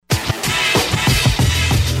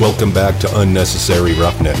Welcome back to Unnecessary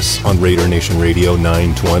Roughness on Raider Nation Radio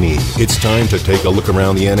 920. It's time to take a look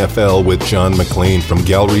around the NFL with John McClain from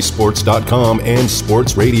GallerySports.com and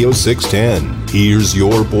Sports Radio 610. Here's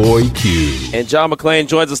your boy Q. And John McClain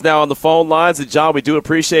joins us now on the phone lines. And John, we do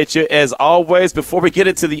appreciate you as always. Before we get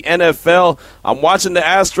into the NFL, I'm watching the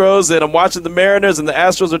Astros and I'm watching the Mariners, and the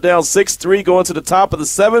Astros are down 6-3 going to the top of the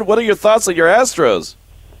 7th. What are your thoughts on your Astros?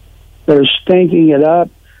 They're stinking it up.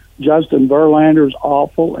 Justin Verlander's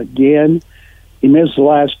awful again. He missed the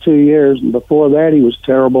last 2 years, and before that he was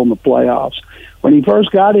terrible in the playoffs. When he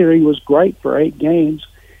first got here, he was great for 8 games,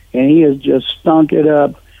 and he has just stunk it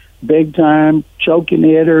up big time, choking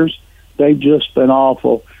hitters. They've just been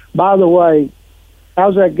awful. By the way,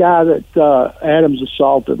 how's that guy that Adams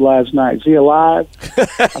assaulted last night? Is he alive?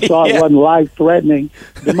 I thought it wasn't life-threatening.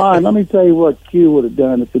 Damon, let me tell you what Q would have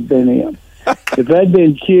done if it had been him. If it had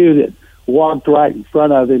been Q that walked right in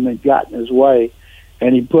front of him and got in his way,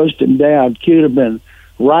 and he pushed him down, Q'd have been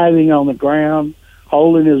writhing on the ground,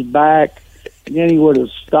 holding his back, and then he would have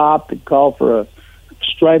stopped and called for a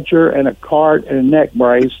stretcher and a cart and a neck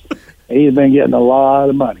brace. He'd have been getting a lot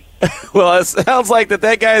of money. Well, it sounds like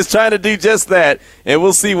that guy is trying to do just that, and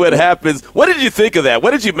we'll see what happens. What did you think of that?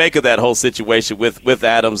 What did you make of that whole situation with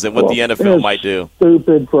Adams and what the NFL might do?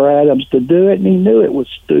 Stupid for Adams to do it, and he knew it was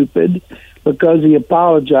stupid because he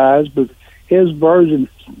apologized, but his version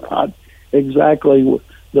is not exactly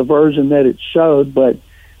the version that it showed. But,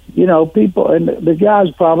 you know, people, and the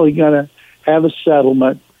guy's probably going to have a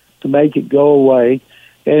settlement to make it go away.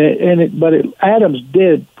 But Adams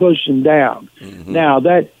did push him down. Mm-hmm. Now,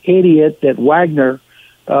 that idiot that Wagner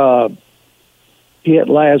hit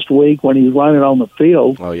last week when he was running on the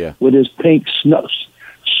field with his pink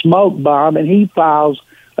smoke bomb, and he files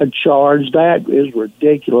a charge, that is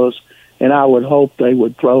ridiculous. And I would hope they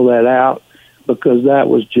would throw that out because that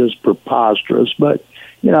was just preposterous. But,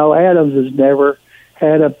 you know, Adams has never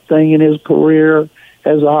had a thing in his career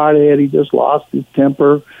as a hothead. He just lost his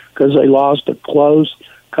temper because they lost a close,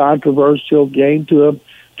 controversial game to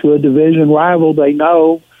a division rival. They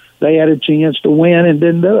know they had a chance to win and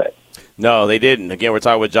didn't do it. No, they didn't. Again, we're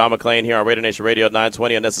talking with John McClain here on Raider Nation Radio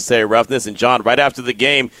 920, Unnecessary Roughness. And, John, right after the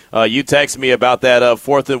game, you texted me about that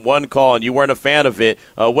 4th and 1 call, and you weren't a fan of it.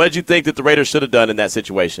 What did you think that the Raiders should have done in that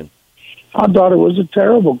situation? I thought it was a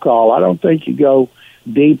terrible call. I don't think you go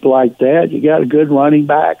deep like that. You got a good running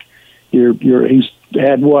back. He's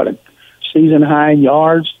had, a season high in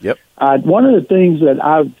yards? Yep. One of the things that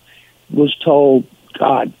I was told,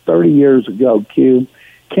 30 years ago, Q,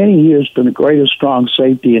 Kenny Houston, the greatest strong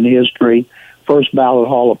safety in history, first ballot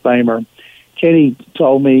Hall of Famer. Kenny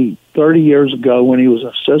told me 30 years ago when he was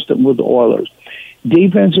assistant with the Oilers,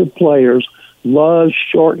 defensive players love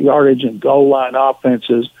short yardage and goal line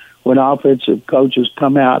offenses when offensive coaches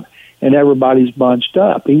come out and everybody's bunched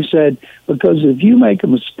up. He said, because if you make a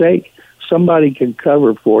mistake, somebody can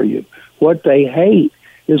cover for you. What they hate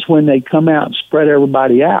is when they come out and spread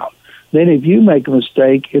everybody out. Then if you make a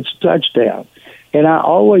mistake, it's a touchdown. And I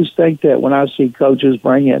always think that when I see coaches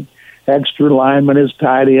bring in extra linemen as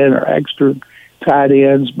tight end or extra tight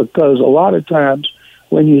ends, because a lot of times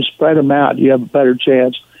when you spread them out, you have a better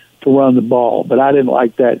chance to run the ball. But I didn't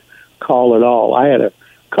like that call at all. I had a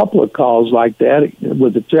couple of calls like that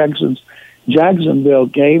with the Texans. Jacksonville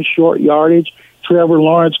game, short yardage. Trevor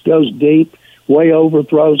Lawrence goes deep, way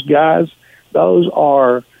overthrows guys. Those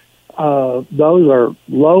are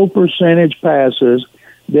low percentage passes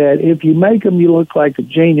that if you make them, you look like a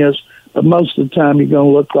genius, but most of the time you're going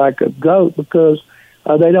to look like a goat because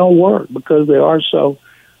they don't work, because they are so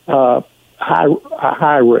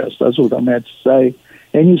high risk. That's what I meant to say.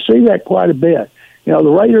 And you see that quite a bit. You know, the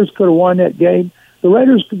Raiders could have won that game. The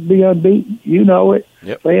Raiders could be unbeaten. You know it.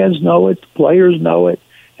 Yep. Fans know it. The players know it.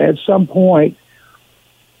 At some point,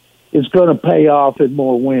 it's going to pay off in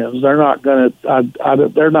more wins. They're not going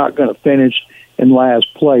to. They're not going to finish in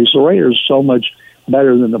last place. The Raiders are so much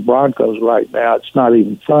better than the Broncos right now. It's not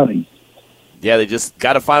even funny. Yeah, they just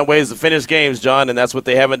got to find ways to finish games, John, and that's what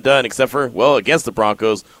they haven't done, except for, well, against the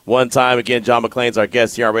Broncos one time. Again, John McClain's our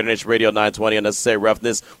guest here on Raider Nation Radio 920, Unnecessary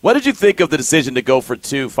Roughness. What did you think of the decision to go for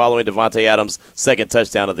 2 following Davante Adams' second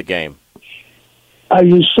touchdown of the game?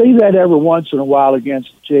 You see that every once in a while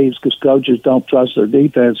against the Chiefs because coaches don't trust their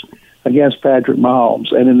defense against Patrick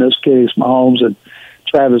Mahomes, and in this case, Mahomes and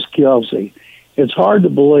Travis Kelce. It's hard to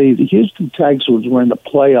believe the Houston Texans were in the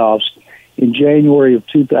playoffs in January of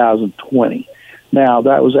 2020. Now,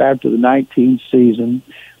 that was after the 19th season.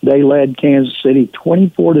 They led Kansas City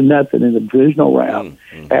 24-0 in the divisional round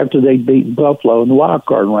after they'd beaten Buffalo in the wild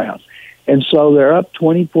card round. And so they're up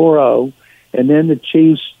 24-0, and then the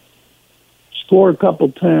Chiefs scored a couple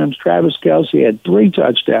times. Travis Kelce had 3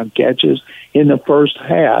 touchdown catches in the first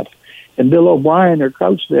half. And Bill O'Brien, their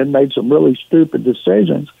coach then, made some really stupid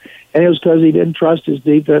decisions. And it was because he didn't trust his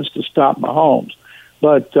defense to stop Mahomes.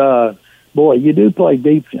 But, boy, you do play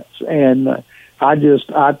defense. And I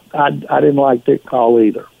didn't like that call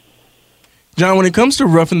either. John, when it comes to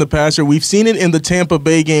roughing the passer, we've seen it in the Tampa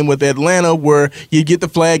Bay game with Atlanta where you get the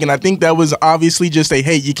flag, and I think that was obviously just a,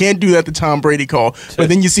 hey, you can't do that, the Tom Brady call. But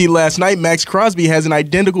then you see last night, Max Crosby has an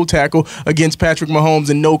identical tackle against Patrick Mahomes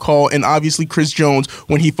and no call, and obviously Chris Jones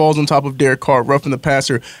when he falls on top of Derek Carr, roughing the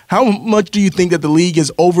passer. How much do you think that the league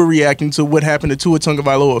is overreacting to what happened to Tua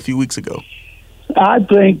Tagovailoa a few weeks ago? I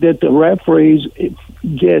think that the referees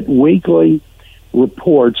get weekly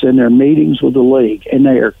reports in their meetings with the league, and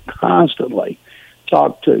they are constantly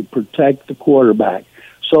taught to protect the quarterback.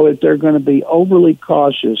 So if they're going to be overly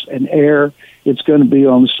cautious and err, it's going to be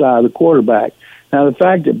on the side of the quarterback. Now, the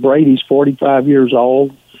fact that Brady's 45 years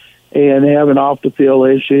old and having off-the-field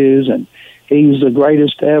issues and he's the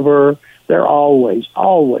greatest ever, they're always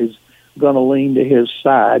going to lean to his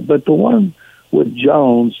side. But the one with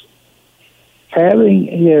Jones, having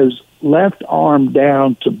his left arm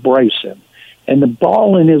down to brace him, and the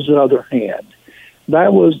ball in his other hand,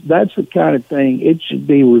 that's the kind of thing, it should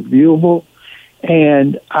be reviewable.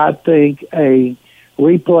 And I think a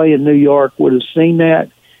replay in New York would have seen that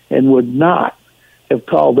and would not have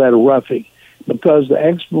called that a roughing, because the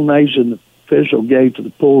explanation the official gave to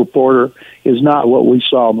the pool reporter is not what we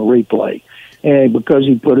saw in the replay, and because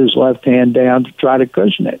he put his left hand down to try to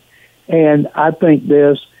cushion it. And I think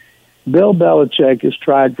Bill Belichick has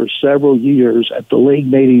tried for several years at the league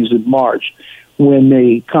meetings in March, when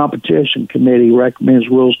the competition committee recommends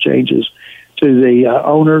rules changes to the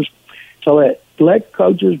owners, to let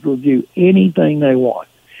coaches review anything they want.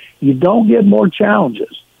 You don't get more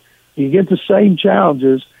challenges. You get the same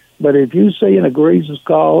challenges, but if you see an egregious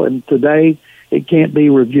call and today it can't be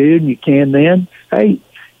reviewed and you can then, hey,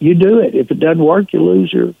 you do it. If it doesn't work, you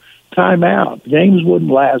lose your timeout. Games wouldn't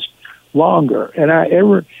last longer.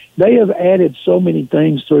 And they have added so many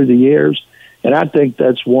things through the years, and I think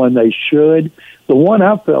that's one they should. The one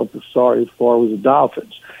I felt the sorriest for was the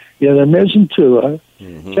Dolphins. They're missing Tua.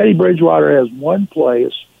 Mm-hmm. Teddy Bridgewater has one play,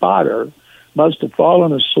 a spotter must have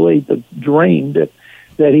fallen asleep and dreamed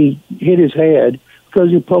that he hit his head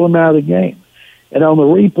because you pull him out of the game. And on the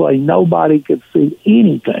replay, nobody could see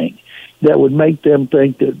anything that would make them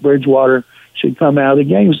think that Bridgewater should come out of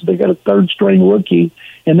the game. So they got a third-string rookie,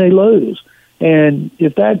 and they lose. And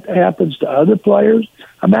if that happens to other players,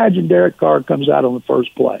 imagine Derek Carr comes out on the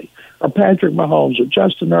first play, or Patrick Mahomes, or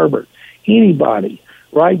Justin Herbert, anybody.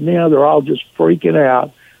 Right now, they're all just freaking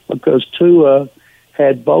out because Tua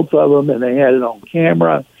had both of them, and they had it on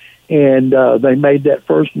camera, and they made that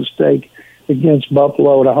first mistake against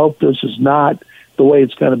Buffalo, and I hope this is not the way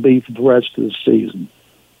it's going to be for the rest of the season.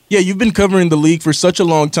 Yeah, you've been covering the league for such a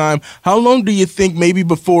long time. How long do you think maybe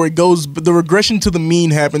before it goes, the regression to the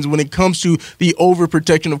mean happens when it comes to the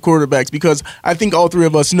overprotection of quarterbacks? Because I think all three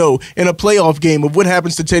of us know in a playoff game, if what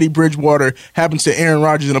happens to Teddy Bridgewater happens to Aaron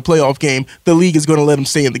Rodgers in a playoff game, the league is going to let him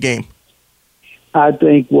stay in the game. I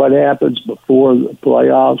think what happens before the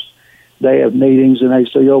playoffs, they have meetings and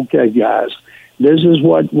they say, okay, guys, this is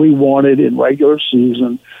what we wanted in regular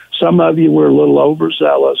season. Some of you were a little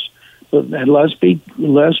overzealous. And let's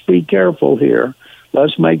be careful here.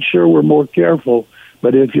 Let's make sure we're more careful.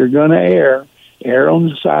 But if you're going to err on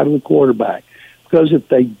the side of the quarterback. Because if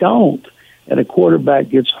they don't, and a quarterback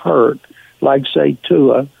gets hurt, like, say,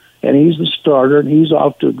 Tua, and he's the starter, and he's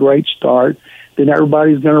off to a great start, then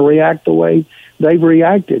everybody's going to react the way they've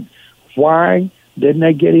reacted. Why didn't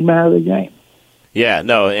they get him out of the game? Yeah,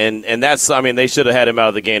 no, and that's, I mean, they should have had him out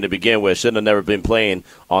of the game to begin with. Shouldn't have never been playing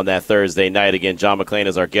on that Thursday night. Again, John McClain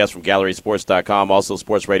is our guest from GallerySports.com, also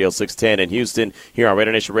Sports Radio 610 in Houston, here on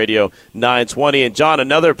Raider Nation Radio 920. And, John,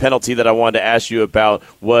 another penalty that I wanted to ask you about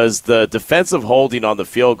was the defensive holding on the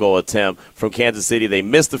field goal attempt from Kansas City. They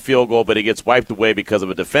missed the field goal, but it gets wiped away because of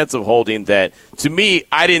a defensive holding that, to me,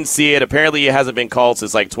 I didn't see it. Apparently it hasn't been called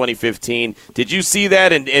since, like, 2015. Did you see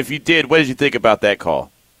that? And if you did, what did you think about that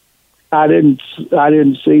call? I didn't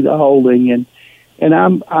see the holding, and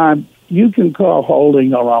you can call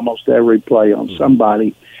holding on almost every play on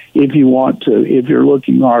somebody if you want to, if you're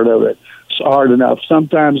looking hard enough.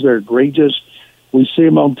 Sometimes they're egregious. We see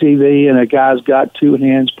them on TV, and a guy's got two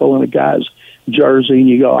hands pulling a guy's jersey, and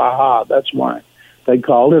you go, aha, that's why they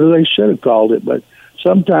called it, or they should have called it. But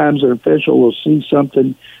sometimes an official will see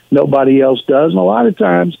something nobody else does, and a lot of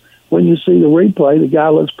times when you see the replay, the guy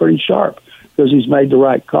looks pretty sharp because he's made the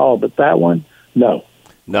right call. But that one, no.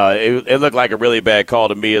 No, it looked like a really bad call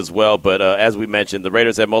to me as well. But as we mentioned, the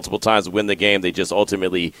Raiders had multiple times to win the game. They just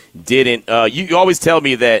ultimately didn't. You always tell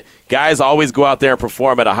me that guys always go out there and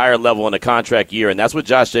perform at a higher level in a contract year, and that's what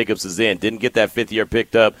Josh Jacobs is in. Didn't get that fifth year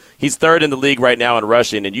picked up. He's third in the league right now in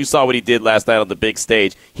rushing, and you saw what he did last night on the big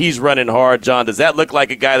stage. He's running hard. John, does that look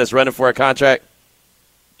like a guy that's running for a contract?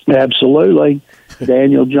 Absolutely.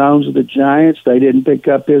 Daniel Jones of the Giants, they didn't pick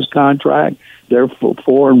up his contract. They're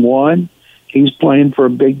 4-1. He's playing for a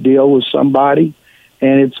big deal with somebody,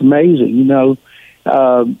 and it's amazing. You know,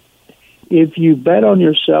 if you bet on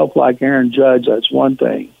yourself like Aaron Judge, that's one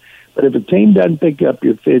thing. But if a team doesn't pick up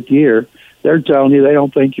your fifth year, they're telling you they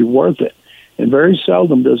don't think you're worth it. And very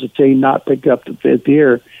seldom does a team not pick up the fifth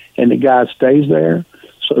year and the guy stays there.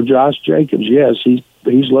 So Josh Jacobs, yes, he's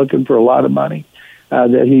looking for a lot of money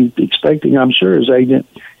that he's expecting. I'm sure his agent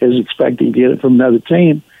is expecting to get it from another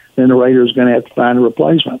team. Then the Raiders are going to have to find a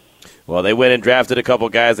replacement. Well, they went and drafted a couple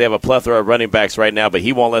guys. They have a plethora of running backs right now, but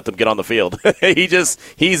he won't let them get on the field.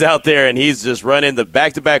 He's out there, and he's just running the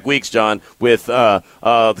back-to-back weeks, John, with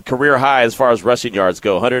the career high as far as rushing yards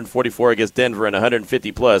go. 144 against Denver and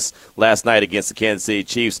 150-plus last night against the Kansas City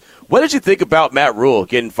Chiefs. What did you think about Matt Rule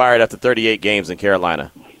getting fired after 38 games in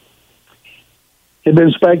Carolina? It's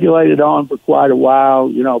been speculated on for quite a while.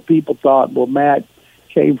 You know, people thought, well, Matt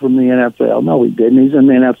came from the NFL. No, he didn't. He's in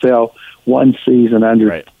the NFL one season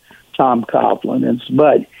under Tom Coughlin.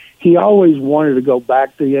 But he always wanted to go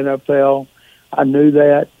back to the NFL. I knew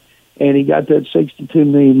that. And he got that $62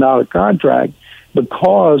 million contract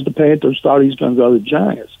because the Panthers thought he was going to go to the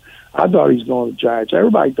Giants. I thought he was going to the Giants.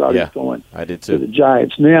 Everybody thought he was going to the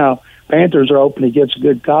Giants. Now, Panthers are hoping he gets a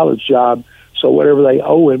good college job, so whatever they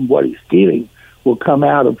owe him, what he's getting, will come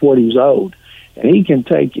out of what he's owed. And he can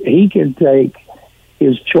take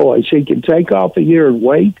his choice. He can take off a year and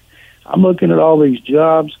wait. I'm looking at all these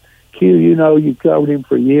jobs. Q, you know, you covered him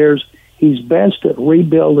for years. He's best at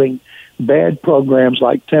rebuilding bad programs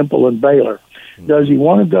like Temple and Baylor. Does he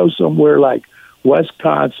want to go somewhere like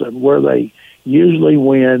Wisconsin where they usually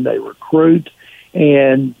win, they recruit,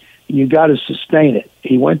 and you got to sustain it?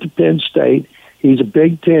 He went to Penn State. He's a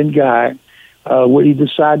Big Ten guy. Would he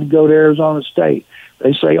decide to go to Arizona State?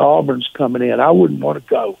 They say Auburn's coming in. I wouldn't want to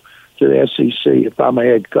go to the SEC if I'm a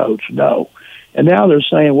head coach. No. And now they're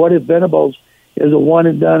saying, what if Venables is a one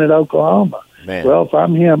and done at Oklahoma? Man. Well, if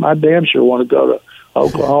I'm him, I damn sure want to go to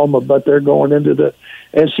Oklahoma, but they're going into the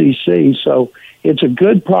SEC. So it's a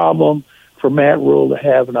good problem for Matt Rule to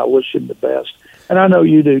have, and I wish him the best. And I know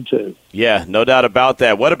you do too. Yeah, no doubt about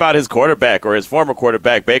that. What about his quarterback or his former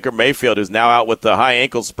quarterback, Baker Mayfield, who's now out with the high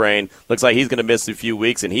ankle sprain? Looks like he's going to miss a few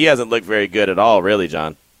weeks, and he hasn't looked very good at all, really,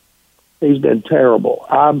 John. He's been terrible.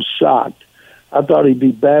 I'm shocked. I thought he'd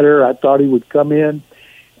be better. I thought he would come in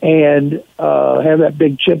and have that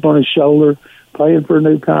big chip on his shoulder, playing for a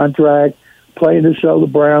new contract, playing to show the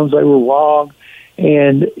Browns they were wrong,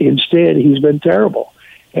 and instead he's been terrible.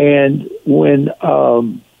 And when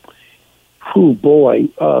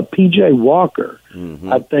P.J. Walker,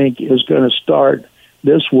 I think, is going to start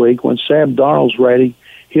this week. When Sam Darnold's ready,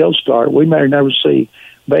 he'll start. We may never see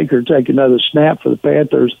Baker take another snap for the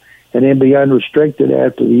Panthers and then be unrestricted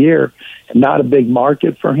after the year, and not a big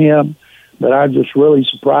market for him. But I'm just really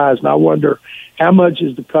surprised, and I wonder how much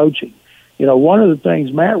is the coaching. You know, one of the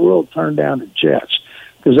things Matt Rule turned down the Jets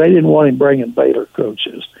because they didn't want him bringing Baylor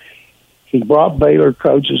coaches. He brought Baylor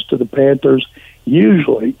coaches to the Panthers.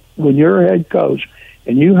 Usually, when you're a head coach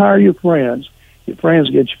and you hire your friends get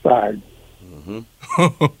you fired.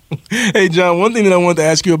 Hey, John, one thing that I wanted to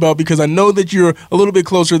ask you about, because I know that you're a little bit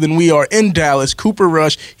closer than we are in Dallas, Cooper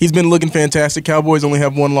Rush, he's been looking fantastic. Cowboys only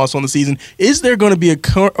have one loss on the season. Is there going to be a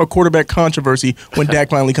quarterback controversy when Dak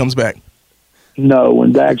finally comes back? No,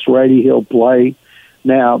 when Dak's ready, he'll play.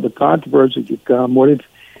 Now, the controversy could come. What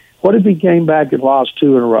if he came back and lost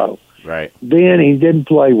 2 in a row? Right. Then he didn't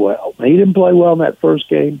play well. He didn't play well in that first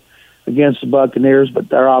game against the Buccaneers, but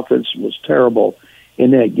their offense was terrible in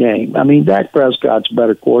that game. I mean, Dak Prescott's a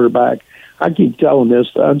better quarterback. I keep telling this.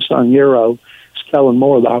 The unsung hero is Kellen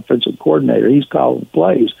Moore, the offensive coordinator. He's calling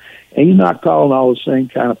plays, and he's not calling all the same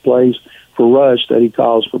kind of plays for Rush that he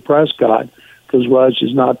calls for Prescott, because Rush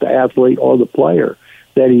is not the athlete or the player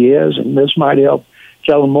that he is, and this might help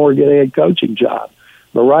Kellen Moore get a head coaching job.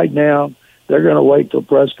 But right now, they're going to wait till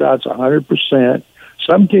Prescott's 100%.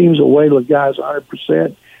 Some teams will wait till the guy's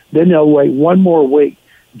 100%. Then they'll wait one more week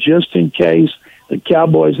just in case the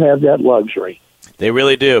Cowboys have that luxury. They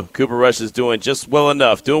really do. Cooper Rush is doing just well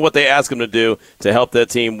enough, doing what they ask him to do to help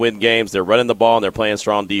that team win games. They're running the ball, and they're playing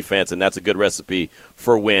strong defense, and that's a good recipe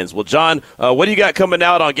for wins. Well, John, what do you got coming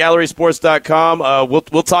out on GallerySports.com?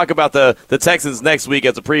 We'll talk about the Texans next week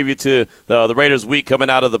as a preview to the Raiders week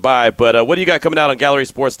coming out of the bye, but what do you got coming out on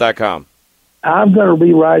GallerySports.com? I'm going to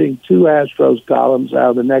be writing 2 Astros columns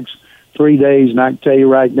out of the next 3 days, and I can tell you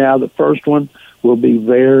right now the first one will be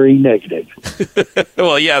very negative.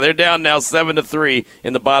 Well, yeah, they're down now 7-3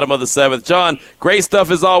 in the bottom of the 7th. John, great stuff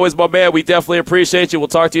as always, my man. We definitely appreciate you. We'll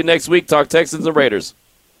talk to you next week. Talk Texans and Raiders.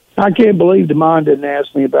 I can't believe DeMond didn't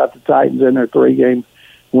ask me about the Titans and their 3-game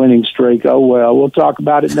winning streak. Oh, well, we'll talk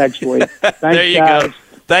about it next week. Thanks, there you guys. go.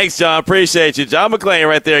 Thanks, John. Appreciate you. John McClain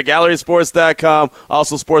right there, GallerySports.com,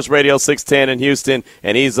 also Sports Radio 610 in Houston,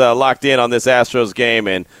 and he's locked in on this Astros game.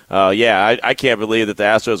 And, I can't believe that the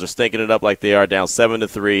Astros are stinking it up like they are, down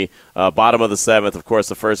 7-3, bottom of the 7th. Of course,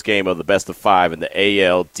 the first game of the best of 5 in the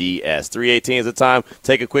ALDS. 3:18 is the time.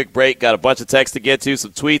 Take a quick break. Got a bunch of texts to get to,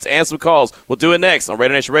 some tweets, and some calls. We'll do it next on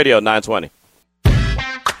Raider Nation Radio 920.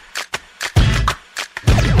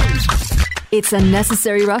 It's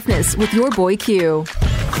Unnecessary Roughness with your boy Q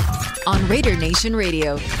on Raider Nation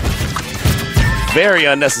Radio. Very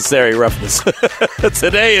unnecessary roughness.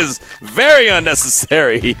 Today is very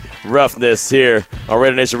unnecessary roughness here on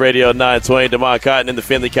Raider Nation Radio 920. DeMond Cotton in the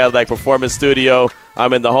Finley Cadillac Performance Studio.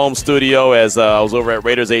 I'm in the home studio as I was over at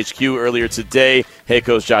Raiders HQ earlier today. Head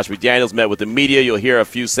coach Josh McDaniels met with the media. You'll hear a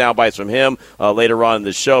few sound bites from him later on in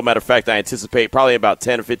the show. Matter of fact, I anticipate probably about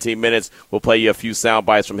 10 or 15 minutes we'll play you a few sound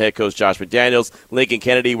bites from head coach Josh McDaniels. Lincoln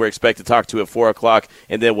Kennedy we're expected to talk to at 4 o'clock,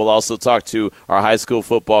 and then we'll also talk to our high school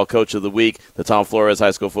football coach of the week, the Tom Flores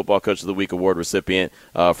High School Football Coach of the Week award recipient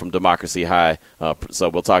from Democracy High. So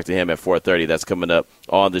we'll talk to him at 4:30. That's coming up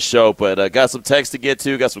on the show. But got some texts to get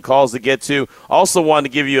to, got some calls to get to. Also wanted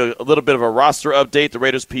to give you a little bit of a roster update. The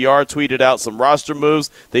Raiders PR tweeted out some roster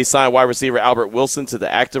moves. They signed wide receiver Albert Wilson to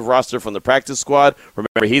the active roster from the practice squad.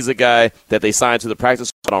 Remember, he's a guy that they signed to the practice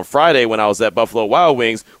squad on Friday when I was at Buffalo Wild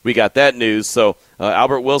Wings. We got that news. So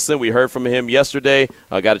Albert Wilson, we heard from him yesterday.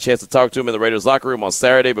 Got a chance to talk to him in the Raiders locker room on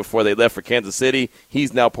Saturday before they left for Kansas City.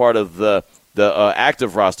 He's now part of the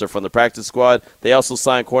active roster from the practice squad. They also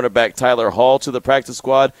signed cornerback Tyler Hall to the practice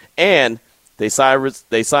squad, and they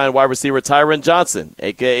signed wide receiver Tyron Johnson,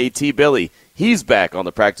 a.k.a. T-Billy. He's back on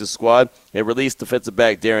the practice squad, and released defensive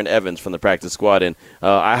back Darren Evans from the practice squad. And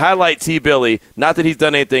I highlight T-Billy, not that he's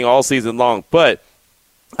done anything all season long, but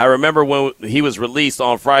I remember when he was released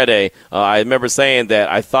on Friday, I remember saying that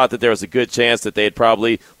I thought that there was a good chance that they'd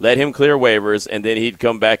probably let him clear waivers and then he'd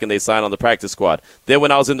come back and they sign on the practice squad. Then when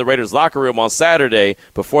I was in the Raiders locker room on Saturday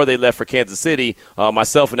before they left for Kansas City,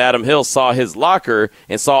 myself and Adam Hill saw his locker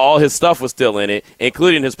and saw all his stuff was still in it,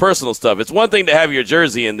 including his personal stuff. It's one thing to have your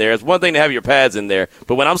jersey in there. It's one thing to have your pads in there.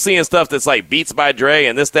 But when I'm seeing stuff that's like Beats by Dre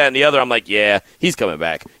and this, that, and the other, I'm like, yeah, he's coming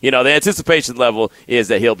back. You know, the anticipation level is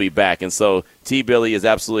that he'll be back. And so T-Billy is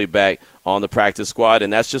absolutely back on the practice squad,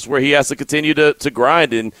 and that's just where he has to continue to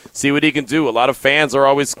grind and see what he can do. A lot of fans are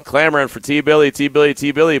always clamoring for T-Billy,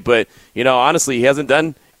 but, you know, honestly, he hasn't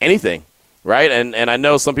done anything, right? And I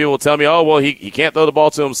know some people will tell me, oh, well, he can't throw the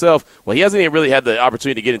ball to himself. Well, he hasn't even really had the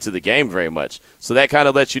opportunity to get into the game very much. So that kind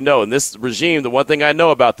of lets you know. And this regime, the one thing I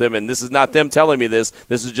know about them, and this is not them telling me this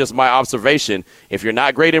is just my observation, if you're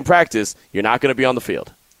not great in practice, you're not going to be on the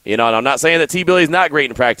field. You know, and I'm not saying that T-Billy's not great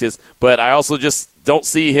in practice, but I also just don't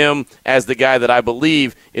see him as the guy that I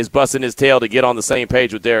believe is busting his tail to get on the same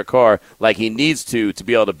page with Derek Carr like he needs to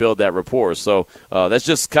be able to build that rapport. So that's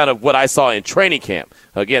just kind of what I saw in training camp.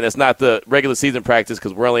 Again, that's not the regular season practice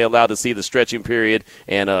because we're only allowed to see the stretching period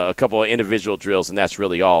and a couple of individual drills, and that's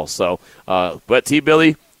really all. So, but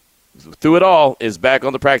T-Billy, through it all, is back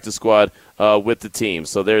on the practice squad with the team.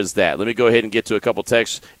 So there's that. Let me go ahead and get to a couple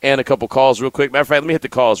texts and a couple calls real quick. Matter of fact, let me hit the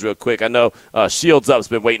calls real quick. I know Shields Up's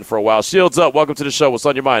been waiting for a while. Shields Up, welcome to the show. What's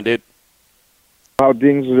on your mind, dude? How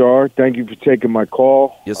things are. Thank you for taking my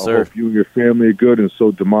call. Yes, sir. I hope you and your family are good, and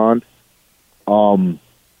so DeMond.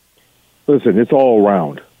 Listen, it's all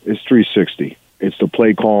around. It's 360. It's the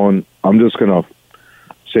play calling. I'm just going to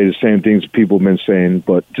say the same things people have been saying,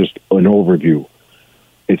 but just an overview.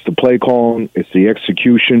 It's the play calling. It's the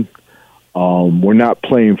execution. We're not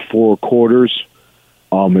playing 4 quarters.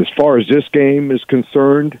 As far as this game is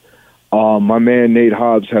concerned, my man Nate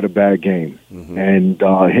Hobbs had a bad game, and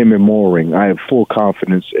him and Mooring. I have full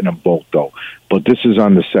confidence in them both, though. But this is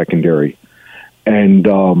on the secondary. And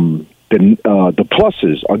the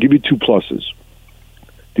pluses, I'll give you 2 pluses.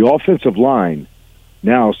 The offensive line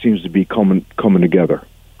now seems to be coming together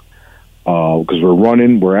because we're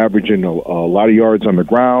running. We're averaging a lot of yards on the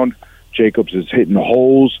ground. Jacobs is hitting the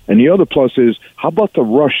holes. And the other plus is, how about the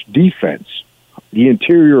rush defense? The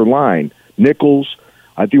interior line, Nichols,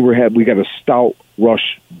 I think we got a stout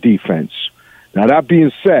rush defense. Now, that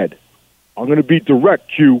being said, I'm going to be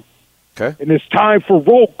direct, Q. Okay. And it's time for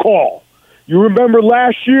roll call. You remember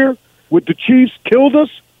last year when the Chiefs killed us?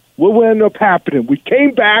 What would end up happening? We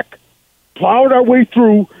came back, plowed our way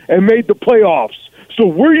through, and made the playoffs. So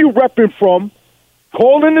where you repping from?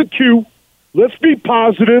 Call in the Q. Let's be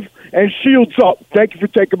positive, and shields up. Thank you for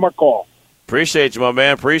taking my call. Appreciate you, my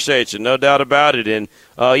man. Appreciate you. No doubt about it. And,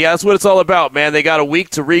 yeah, that's what it's all about, man. They got a week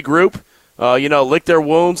to regroup, lick their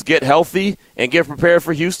wounds, get healthy, and get prepared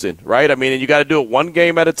for Houston, right? I mean, and you got to do it one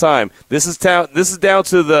game at a time. This is down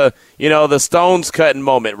to the, the stones cutting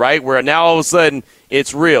moment, right, where now all of a sudden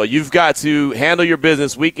it's real. You've got to handle your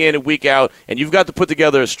business week in and week out, and you've got to put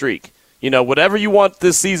together a streak. Whatever you want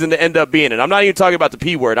this season to end up being. And I'm not even talking about the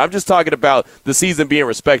P word. I'm just talking about the season being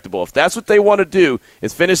respectable. If that's what they want to do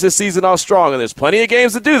is finish this season off strong, and there's plenty of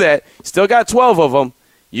games to do that, still got 12 of them,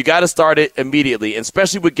 you got to start it immediately, and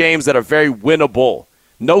especially with games that are very winnable.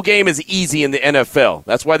 No game is easy in the NFL.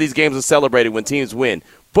 That's why these games are celebrated when teams win.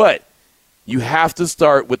 But you have to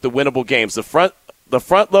start with the winnable games. The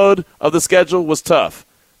front load of the schedule was tough.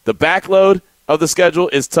 The back load of the schedule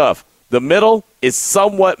is tough. The middle is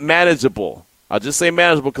somewhat manageable. I'll just say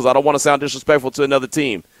manageable because I don't want to sound disrespectful to another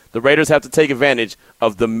team. The Raiders have to take advantage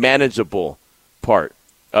of the manageable part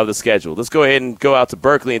of the schedule. Let's go ahead and go out to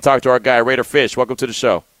Berkeley and talk to our guy, Raider Fish. Welcome to the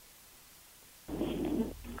show.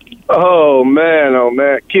 Oh, man.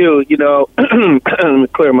 Q, let me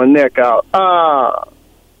clear my neck out.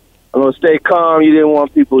 I'm going to stay calm. You didn't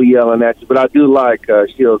want people yelling at you, but I do like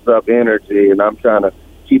shields up energy, and I'm trying to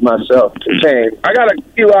keep myself contained. I got a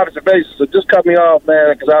few observations, so just cut me off,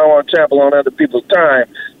 man, because I don't want to trample on other people's time.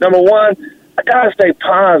 Number one, I got to stay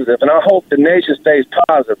positive, and I hope the nation stays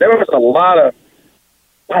positive. There was a lot of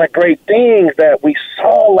great things that we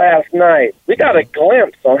saw last night. We got a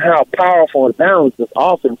glimpse on how powerful and balanced this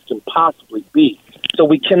offense can possibly be. So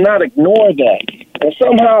we cannot ignore that. And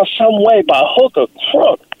somehow, some way, by hook or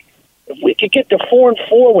crook, if we could get to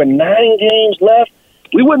 4-4 with 9 games left,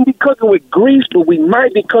 we wouldn't be cooking with grease, but we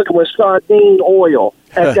might be cooking with sardine oil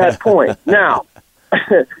at that point. Now,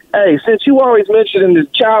 hey, since you always mention in the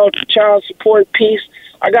child support piece,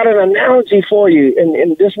 I got an analogy for you,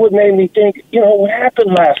 and this would make me think, what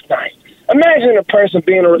happened last night? Imagine a person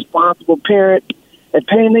being a responsible parent and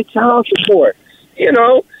paying their child support, and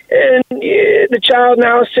the child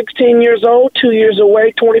now is 16 years old, 2 years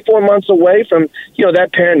away, 24 months away from,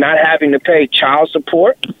 that parent not having to pay child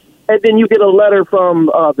support. And then you get a letter from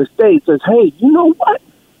the state that says, hey, you know what?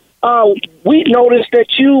 We noticed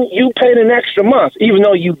that you paid an extra month, even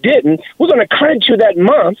though you didn't. We're going to credit you that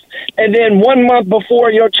month. And then 1 month before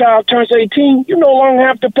your child turns 18, you no longer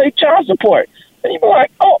have to pay child support. And you're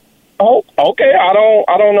like, oh, okay. I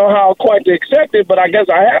don't know how quite to accept it, but I guess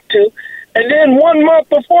I have to. And then 1 month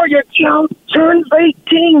before your child turns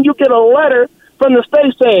 18, you get a letter from the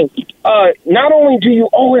state saying, not only do you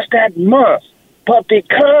owe us that month, but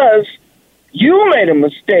because you made a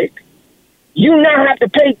mistake, you now have to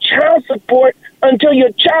pay child support until your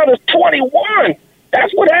child is 21.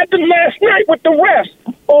 That's what happened last night with the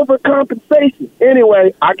refs, overcompensation.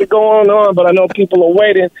 Anyway, I could go on and on, but I know people are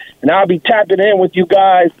waiting, and I'll be tapping in with you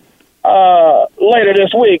guys later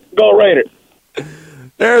this week. Go Raiders.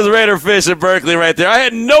 There's Raider Fish in Berkeley right there. I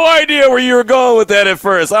had no idea where you were going with that at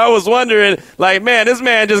first. I was wondering, man, this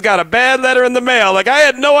man just got a bad letter in the mail. I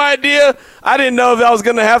had no idea. I didn't know if I was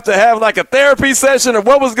going to have a therapy session or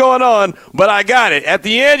what was going on, but I got it. At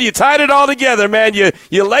the end, you tied it all together, man.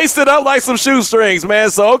 You laced it up like some shoestrings,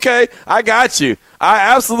 man. So, okay, I got you.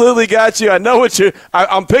 I absolutely got you. I know what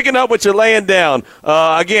I'm picking up what you're laying down.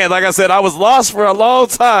 Again, like I said, I was lost for a long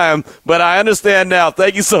time, but I understand now.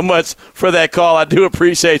 Thank you so much for that call. I do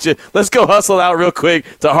appreciate you. Let's go hustle out real quick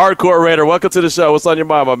to Hardcore Raider. Welcome to the show. What's on your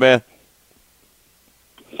mind, my man?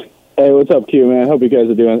 Hey, what's up, Q, man? Hope you guys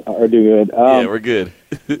are doing good. Yeah, we're good.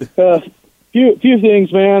 few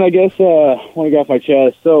things, man. I guess I want to get off my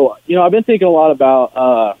chest. So, I've been thinking a lot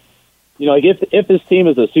about if this team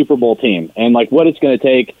is a Super Bowl team and what it's going to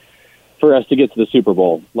take for us to get to the Super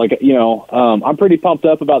Bowl. I'm pretty pumped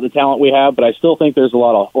up about the talent we have, but I still think there's a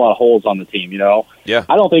lot of holes on the team. Yeah.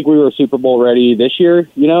 I don't think we were Super Bowl ready this year.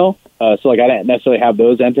 So I didn't necessarily have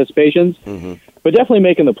those anticipations, but definitely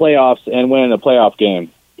making the playoffs and winning a playoff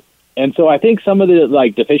game. And so I think some of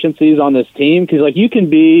the deficiencies on this team, because you can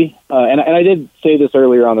be, and I did say this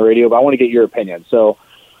earlier on the radio, but I want to get your opinion. So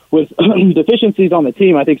with deficiencies on the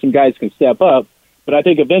team, I think some guys can step up, but I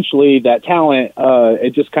think eventually that talent,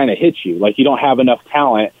 it just kind of hits you. You don't have enough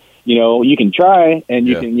talent you can try and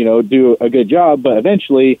you can, do a good job, but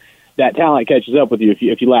eventually that talent catches up with you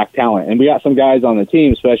if you lack talent. And we got some guys on the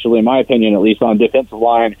team, especially in my opinion, at least on defensive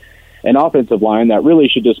line and offensive line, that really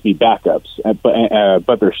should just be backups,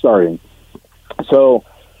 but they're starting. So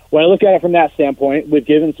when I look at it from that standpoint, we've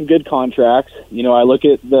given some good contracts. I look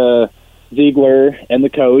at the Ziegler and the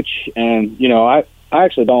coach, and, I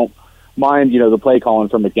actually don't mind, the play calling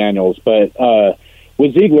from McDaniels, but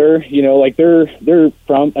with Ziegler, they're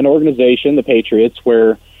from an organization, the Patriots,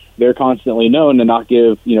 where they're constantly known to not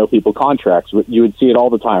give, people contracts. You would see it all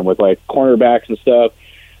the time with like cornerbacks and stuff.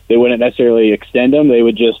 They wouldn't necessarily extend them. They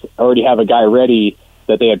would just already have a guy ready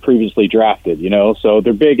that they had previously drafted, so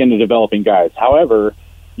they're big into developing guys. However,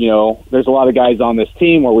 there's a lot of guys on this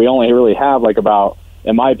team where we only really have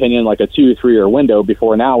in my opinion, like a 2-3 year window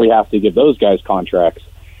before now we have to give those guys contracts.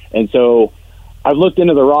 And so I've looked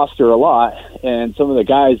into the roster a lot, and some of the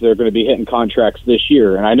guys that are going to be hitting contracts this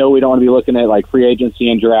year. And I know we don't want to be looking at like free agency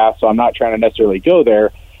and draft, so I'm not trying to necessarily go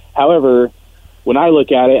there. However, when I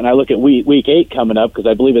look at it, and I look at week 8 coming up, because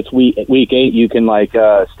I believe it's week 8, you can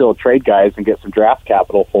still trade guys and get some draft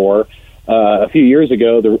capital for. A few years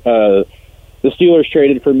ago, the Steelers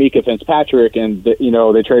traded for Mika Fitzpatrick, and they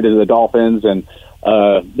traded to the Dolphins, and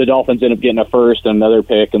the Dolphins ended up getting a first and another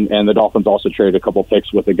pick, and the Dolphins also traded a couple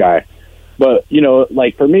picks with the guy. But,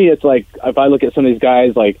 for me, it's like if I look at some of these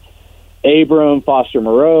guys like Abram, Foster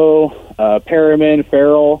Moreau, Perriman,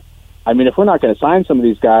 Farrell, if we're not going to sign some of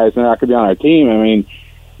these guys, they're not going to be on our team.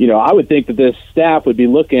 I would think that this staff would be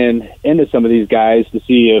looking into some of these guys to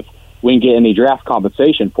see if we can get any draft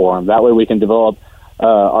compensation for them. That way we can develop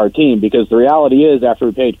our team, because the reality is after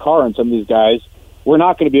we paid Carr and some of these guys, we're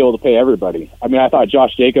not going to be able to pay everybody. I thought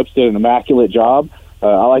Josh Jacobs did an immaculate job.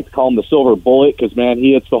 I like to call him the silver bullet because, man,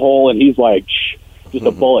 he hits the hole and he's like just a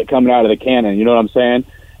bullet coming out of the cannon. You know what I'm saying?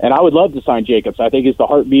 And I would love to sign Jacobs. I think he's the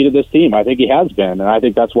heartbeat of this team. I think he has been, and I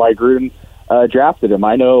think that's why Gruden drafted him.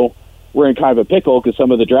 I know we're in kind of a pickle because some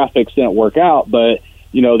of the draft picks didn't work out, but,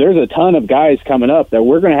 there's a ton of guys coming up that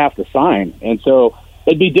we're going to have to sign. And so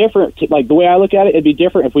it'd be different. Like the way I look at it, it'd be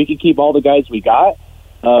different if we could keep all the guys we got,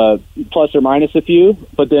 plus or minus a few,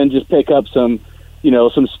 but then just pick up some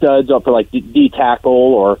studs up for like D tackle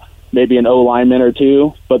or maybe an O lineman or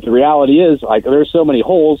two. But the reality is, there's so many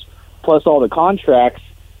holes, plus all the contracts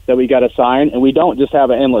that we got to sign, and we don't just have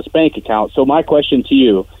an endless bank account. So my question to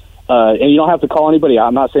you, and you don't have to call anybody.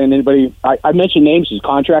 I'm not saying anybody. I mentioned names whose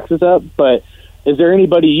contracts is up, but is there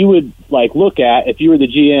anybody you would look at if you were the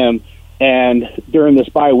GM and during this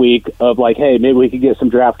bye week of hey, maybe we could get some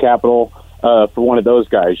draft capital for one of those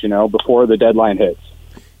guys, before the deadline hits?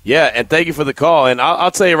 Yeah, and thank you for the call. And I'll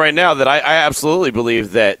tell you right now that I absolutely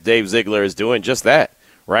believe that Dave Ziegler is doing just that,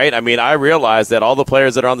 right? I realize that all the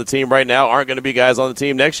players that are on the team right now aren't going to be guys on the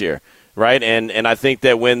team next year, right? And I think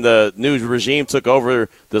that when the new regime took over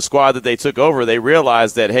the squad that they took over, they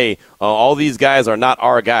realized that, hey, all these guys are not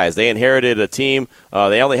our guys. They inherited a team.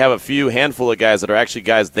 They only have a handful of guys that are actually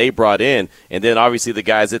guys they brought in. And then obviously the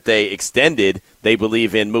guys that they extended, they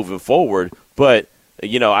believe in moving forward. But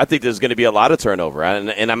I think there's going to be a lot of turnover,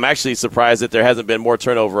 and I'm actually surprised that there hasn't been more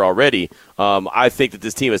turnover already. I think that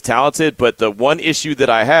this team is talented, but the one issue that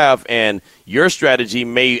I have, and your strategy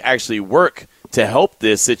may actually work to help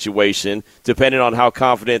this situation, depending on how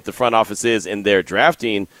confident the front office is in their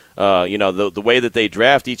drafting, the way that they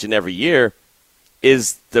draft each and every year,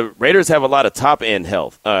 is the Raiders have a lot of top-end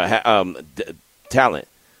talent,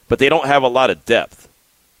 but they don't have a lot of depth.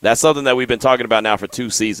 That's something that we've been talking about now for 2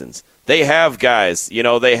 seasons. They have guys,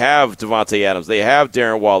 they have Devontae Adams, they have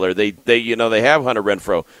Darren Waller, they have Hunter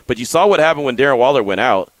Renfrow. But you saw what happened when Darren Waller went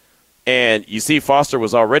out, and you see Foster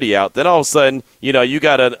was already out. Then all of a sudden, you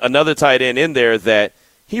got another tight end in there that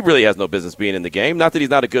he really has no business being in the game. Not that he's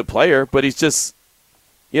not a good player, but he's just,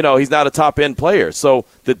 he's not a top-end player. So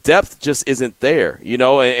the depth just isn't there,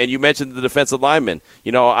 and you mentioned the defensive linemen.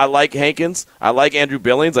 I like Hankins. I like Andrew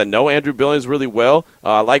Billings. I know Andrew Billings really well.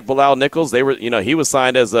 I like Bilal Nichols. They were, he was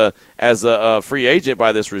signed as a free agent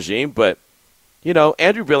by this regime, but,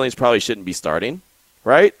 Andrew Billings probably shouldn't be starting,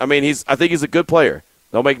 right? I think he's a good player.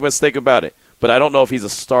 Don't make a mistake about it. But I don't know if he's a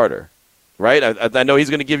starter, right? I know he's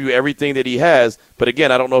going to give you everything that he has, but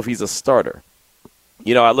again, I don't know if he's a starter.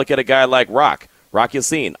 I look at a guy like Rock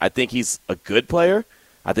Ya-Sin. I think he's a good player.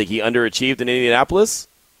 I think he underachieved in Indianapolis.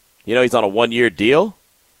 He's on a 1-year deal.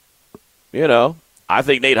 I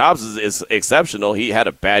think Nate Hobbs is exceptional. He had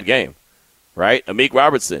a bad game, right? Amik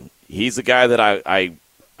Robertson, he's a guy that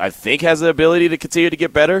I think has the ability to continue to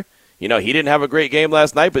get better. He didn't have a great game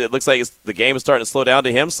last night, but it looks like the game is starting to slow down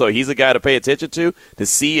to him, so he's a guy to pay attention to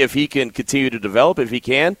see if he can continue to develop. If he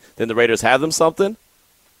can, then the Raiders have them something.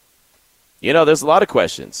 there's a lot of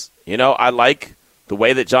questions. I like the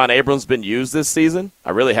way that John Abrams been used this season.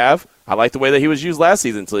 I really have. I like the way that he was used last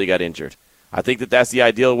season until he got injured. I think that that's the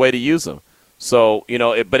ideal way to use him. So,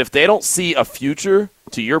 but if they don't see a future,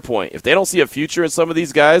 to your point, if they don't see a future in some of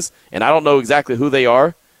these guys, and I don't know exactly who they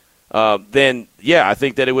are, then, yeah, I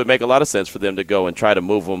think that it would make a lot of sense for them to go and try to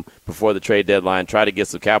move them before the trade deadline, try to get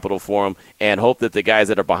some capital for them, and hope that the guys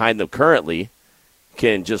that are behind them currently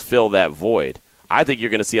can just fill that void. I think you're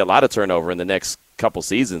going to see a lot of turnover in the next couple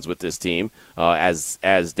seasons with this team as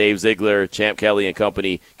Dave Ziegler, Champ Kelly, and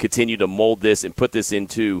company continue to mold this and put this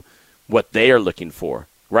into what they are looking for,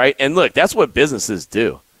 right? And look, that's what businesses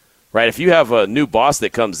do, right? If you have a new boss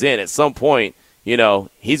that comes in, at some point,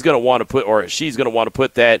 he's going to want to put, or she's going to want to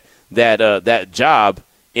put that job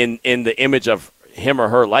in the image of him or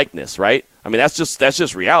her likeness, right? I mean, that's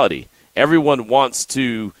just reality. Everyone wants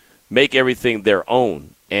to make everything their own.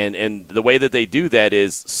 And the way that they do that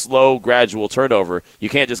is slow, gradual turnover. You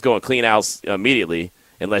can't just go and clean house immediately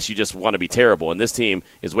unless you just want to be terrible. And this team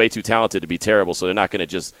is way too talented to be terrible, so they're not going to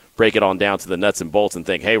just break it on down to the nuts and bolts and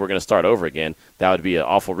think, hey, we're going to start over again. That would be an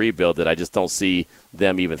awful rebuild that I just don't see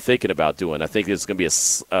them even thinking about doing. I think it's going to be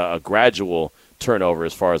a gradual turnover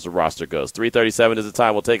as far as the roster goes. 3:37 is the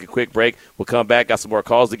time. We'll take a quick break. We'll come back. Got some more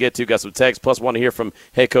calls to get to. Got some texts. Plus, want to hear from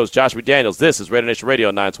head coach Josh McDaniels. This is Raider Nation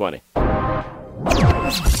Radio 920.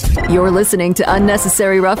 You're listening to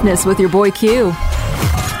Unnecessary Roughness with your boy Q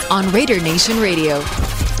on Raider Nation Radio.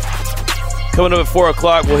 Coming up at 4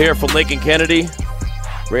 o'clock, we'll hear from Lincoln Kennedy,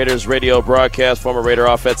 Raiders radio broadcast, former Raider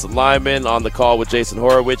offensive lineman, on the call with Jason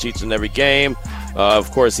Horowitz each and every game.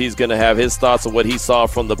 Of course, he's going to have his thoughts on what he saw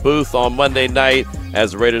from the booth on Monday night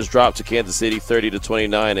as the Raiders dropped to Kansas City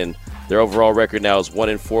 30-29, and their overall record now is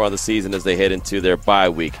 1-4 on the season as they head into their bye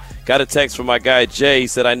week. Got a text from my guy Jay. He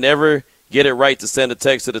said, I never get it right to send a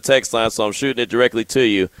text to the text line, so I'm shooting it directly to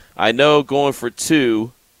you. I know going for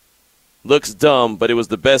 2 looks dumb, but it was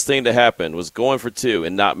the best thing to happen, was going for 2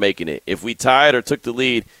 and not making it. If we tied or took the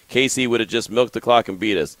lead, KC would have just milked the clock and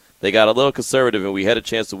beat us. They got a little conservative, and we had a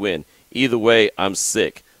chance to win. Either way, I'm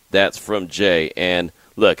sick. That's from Jay. And,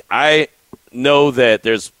 look, I know that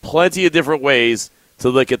there's plenty of different ways to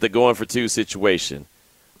look at the going for 2 situation.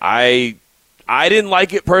 I didn't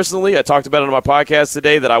like it personally. I talked about it on my podcast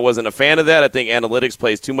today that I wasn't a fan of that. I think analytics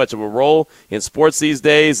plays too much of a role in sports these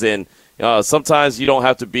days, and sometimes you don't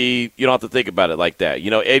have to think about it like that.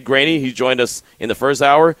 Ed Graney, he joined us in the first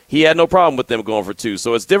hour. He had no problem with them going for 2.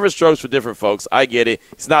 So it's different strokes for different folks. I get it.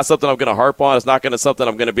 It's not something I'm going to harp on. It's not going to something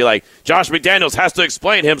I'm going to be like, Josh McDaniels has to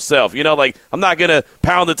explain himself. I'm not going to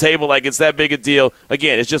pound the table like it's that big a deal.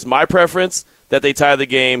 Again, it's just my preference that they tie the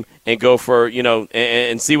game and go for,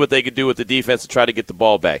 and see what they could do with the defense to try to get the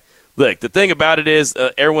ball back. Look, the thing about it is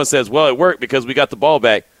everyone says, well, it worked because we got the ball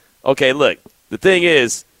back. Okay, look, the thing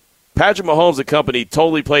is, Patrick Mahomes and company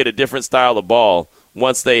totally played a different style of ball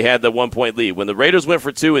once they had the 1-point lead. When the Raiders went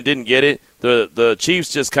for 2 and didn't get it, the Chiefs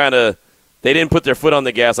just kind of – they didn't put their foot on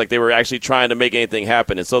the gas like they were actually trying to make anything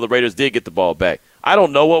happen, and so the Raiders did get the ball back. I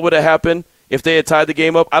don't know what would have happened if they had tied the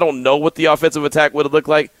game up. I don't know what the offensive attack would have looked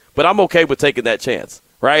like, but I'm okay with taking that chance,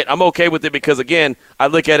 right? I'm okay with it because, again, I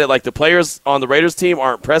look at it like the players on the Raiders team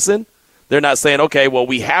aren't pressing. They're not saying, okay, well,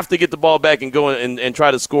 we have to get the ball back and go and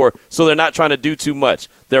try to score, so they're not trying to do too much.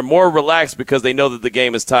 They're more relaxed because they know that the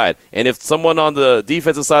game is tied. And if someone on the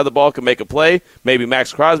defensive side of the ball can make a play, maybe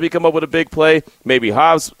Max Crosby come up with a big play, maybe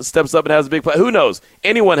Hobbs steps up and has a big play. Who knows?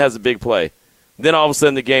 Anyone has a big play. Then all of a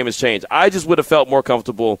sudden the game has changed. I just would have felt more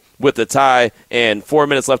comfortable with the tie and 4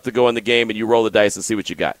 minutes left to go in the game and you roll the dice and see what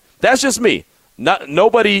you got. That's just me.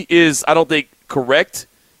 Nobody is, I don't think, correct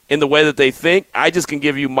in the way that they think. I just can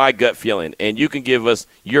give you my gut feeling, and you can give us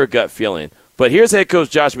your gut feeling. But here's head coach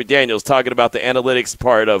Josh McDaniels talking about the analytics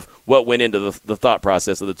part of what went into the thought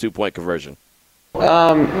process of the 2-point conversion. We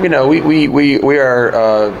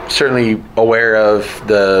are certainly aware of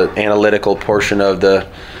the analytical portion of the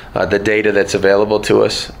data that's available to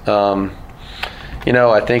us. I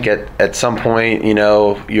think at some point,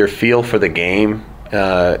 your feel for the game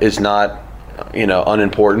is not,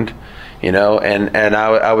 unimportant. And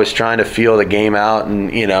I was trying to feel the game out,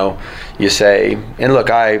 and you say, and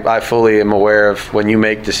look, I fully am aware of when you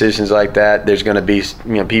make decisions like that, there's going to be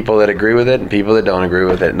people that agree with it and people that don't agree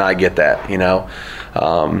with it, and I get that.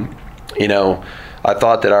 I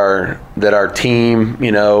thought that our team,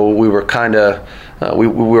 we were kind of we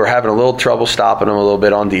were having a little trouble stopping them a little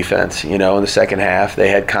bit on defense. In the second half, they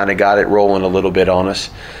had kind of got it rolling a little bit on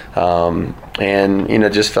us.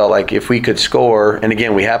 And just felt like if we could score, and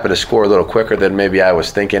again, we happened to score a little quicker than maybe I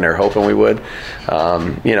was thinking or hoping we would,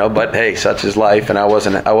 but hey, such is life, and I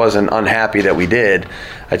wasn't unhappy that we did.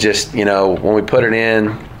 I just, when we put it in,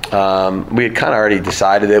 We had kind of already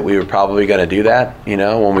decided that we were probably going to do that,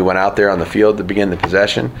 when we went out there on the field to begin the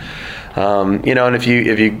possession. And if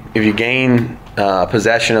you gain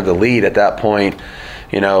possession of the lead at that point,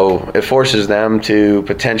 it forces them to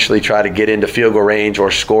potentially try to get into field goal range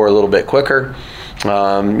or score a little bit quicker,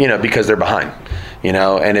 because they're behind,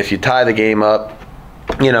 and if you tie the game up,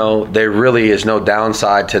 there really is no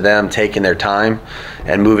downside to them taking their time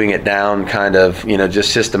and moving it down kind of,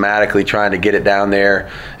 just systematically trying to get it down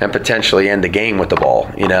there and potentially end the game with the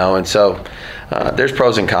ball, and so there's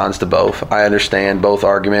pros and cons to both. I understand both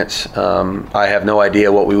arguments. I have no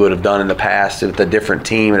idea what we would have done in the past with a different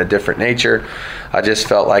team and a different nature. I just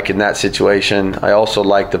felt like in that situation, I also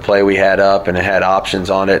liked the play we had up and it had options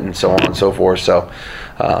on it and so on and so forth. So,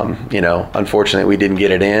 unfortunately we didn't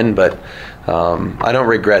get it in, but I don't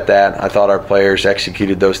regret that. I thought our players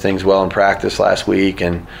executed those things well in practice last week.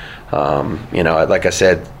 And, like I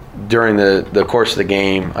said, during the course of the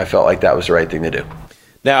game, I felt like that was the right thing to do.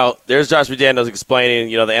 Now, there's Josh McDaniels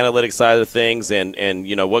explaining, the analytics side of things and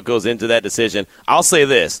what goes into that decision. I'll say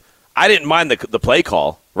this. I didn't mind the play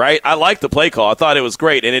call, right? I liked the play call. I thought it was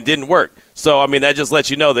great, and it didn't work. So, that just lets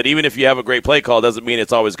you know that even if you have a great play call, doesn't mean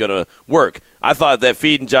it's always going to work. I thought that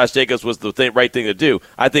feeding Josh Jacobs was the right thing to do.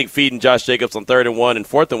 I think feeding Josh Jacobs on 3rd and 1 and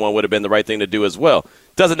 4th and 1 would have been the right thing to do as well.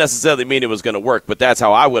 Doesn't necessarily mean it was going to work, but that's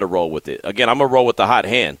how I would have rolled with it. Again, I'm going to roll with the hot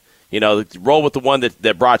hand. Roll with the one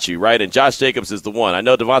that brought you, right? And Josh Jacobs is the one. I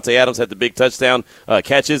know Devontae Adams had the big touchdown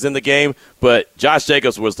catches in the game, but Josh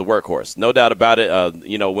Jacobs was the workhorse. No doubt about it.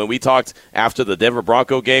 When we talked after the Denver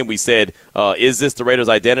Bronco game, we said, is this the Raiders'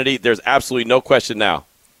 identity? There's absolutely no question now.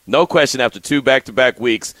 No question after 2 back-to-back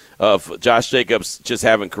weeks of Josh Jacobs just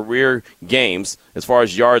having career games as far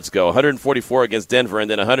as yards go, 144 against Denver and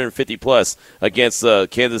then 150-plus against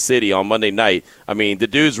Kansas City on Monday night. The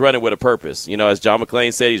dude's running with a purpose. As John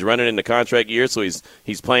McClain said, he's running in the contract year, so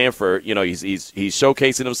he's playing for, he's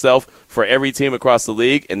showcasing himself for every team across the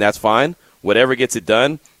league, and that's fine. Whatever gets it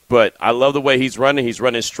done. But I love the way he's running. He's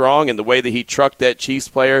running strong, and the way that he trucked that Chiefs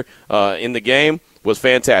player in the game was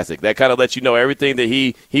fantastic. That kind of lets you know everything that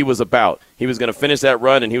he was about. He was going to finish that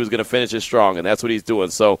run, and he was going to finish it strong, and that's what he's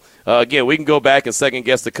doing. So, again, we can go back and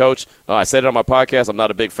second-guess the coach. I said it on my podcast. I'm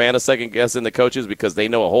not a big fan of second-guessing the coaches because they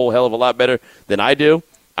know a whole hell of a lot better than I do.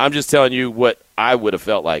 I'm just telling you what I would have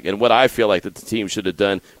felt like and what I feel like that the team should have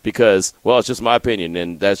done because, well, it's just my opinion,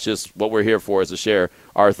 and that's just what we're here for is to share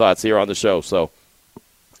our thoughts here on the show. So,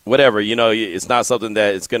 whatever, it's not something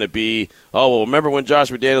that it's going to be, remember when Josh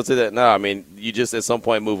McDaniels did that? No, you just at some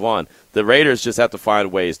point move on. The Raiders just have to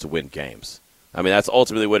find ways to win games. That's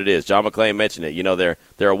ultimately what it is. John McClain mentioned it.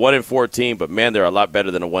 They're a 1-4 team, but, man, they're a lot better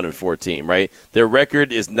than a 1-4 team, right? Their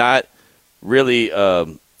record is not really a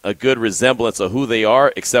good resemblance of who they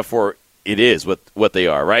are, except for it is what they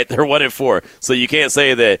are, right? They're 1-4. So you can't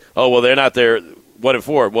say that, they're not there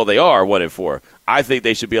 1-4. Well, they are 1-4. I think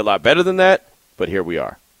they should be a lot better than that, but here we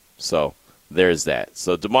are. So there's that.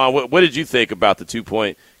 So, Damon, what did you think about the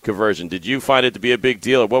 2-point conversion? Did you find it to be a big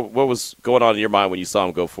deal, or what was going on in your mind when you saw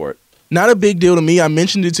him go for it? Not a big deal to me. I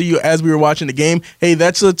mentioned it to you as we were watching the game. Hey,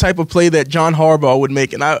 that's the type of play that John Harbaugh would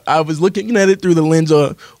make. And I was looking at it through the lens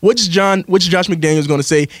of what's Josh McDaniels going to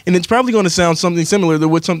say, and it's probably going to sound something similar to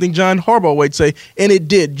what something John Harbaugh would say, and it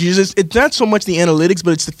did. It's not so much the analytics,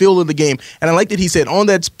 but it's the feel of the game. And I like that he said on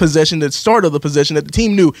that possession, that start of the possession, that the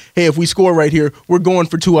team knew, hey, if we score right here, we're going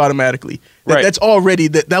for 2 automatically. Right. That's already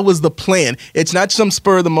that was the plan. It's not some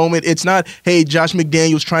spur of the moment. It's not, hey, Josh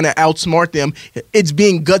McDaniels trying to outsmart them. It's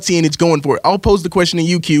being gutsy and it's going for it. I'll pose the question to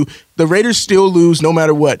you, Q. The Raiders still lose no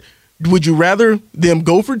matter what. Would you rather them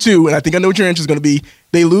go for 2, and I think I know what your answer is going to be,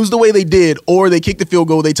 they lose the way they did, or they kick the field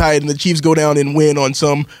goal, they tie it, and the Chiefs go down and win on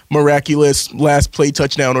some miraculous last play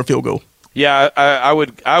touchdown or field goal? Yeah, I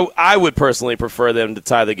would personally prefer them to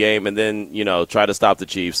tie the game and then, try to stop the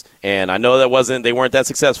Chiefs. And I know they weren't that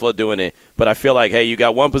successful at doing it, but I feel like, hey, you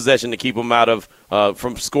got one possession to keep them out of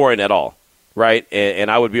from scoring at all, right? And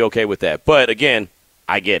I would be okay with that. But again,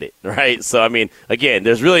 I get it, right? So, again,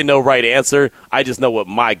 there's really no right answer. I just know what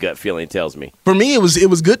my gut feeling tells me. For me, it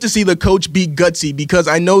was good to see the coach be gutsy because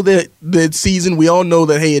I know that the season, we all know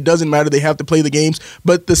that, hey, it doesn't matter. They have to play the games,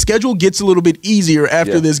 but the schedule gets a little bit easier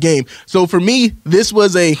after this game. So for me,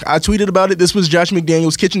 I tweeted about it. This was Josh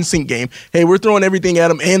McDaniels' kitchen sink game. Hey, we're throwing everything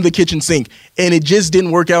at him and the kitchen sink. And it just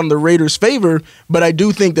didn't work out in the Raiders' favor. But I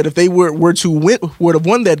do think that if they would have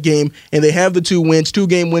won that game and they have the 2 wins,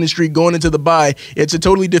 2-game winning streak going into the bye, it's a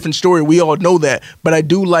totally different story. We all know that. But I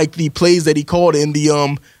do like the plays that he called in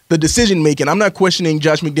the decision-making. I'm not questioning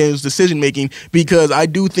Josh McDaniels' decision-making because I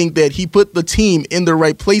do think that he put the team in the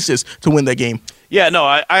right places to win that game. Yeah, no,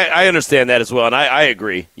 I understand that as well, and I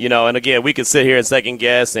agree. And again, we could sit here and second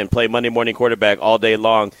guess and play Monday morning quarterback all day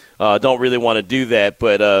long. Don't really want to do that,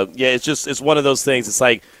 but it's one of those things. It's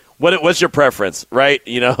like, what's your preference, right?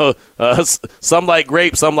 Some like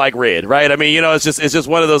grape, some like red, right? I mean, it's just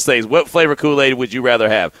one of those things. What flavor Kool-Aid would you rather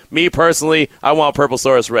have? Me personally, I want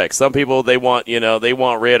Purplesaurus Rex. Some people they want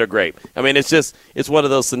red or grape. I mean, it's one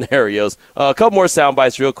of those scenarios. A couple more sound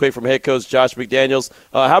bites real quick from head coach Josh McDaniels.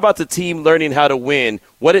 How about the team learning how to win?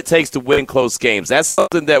 What it takes to win close games. That's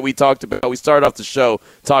something that we talked about. We started off the show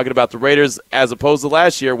talking about the Raiders as opposed to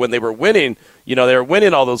last year when they were winning. They were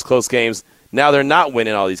winning all those close games. Now they're not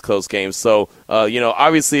winning all these close games. So,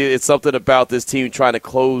 obviously it's something about this team trying to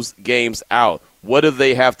close games out. What do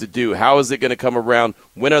they have to do? How is it going to come around?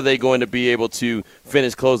 When are they going to be able to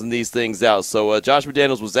finish closing these things out? So Josh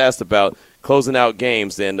McDaniels was asked about closing out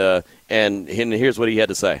games, and here's what he had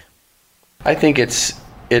to say. I think it's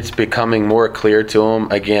becoming more clear to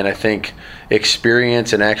him. Again, I think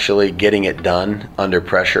experience and actually getting it done under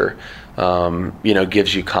pressure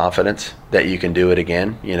gives you confidence that you can do it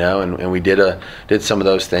again, and we did some of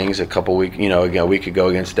those things a week ago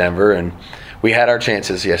against Denver, and we had our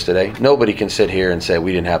chances yesterday. Nobody can sit here and say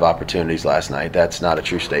we didn't have opportunities last night. That's not a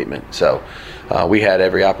true statement. So we had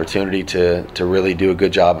every opportunity to really do a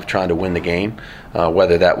good job of trying to win the game,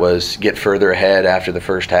 whether that was get further ahead after the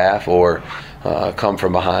first half or come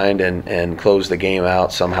from behind and close the game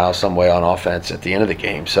out somehow, some way on offense at the end of the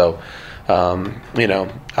game. So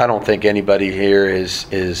I don't think anybody here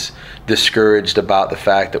is discouraged about the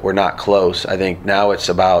fact that we're not close. I think now it's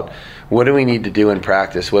about what do we need to do in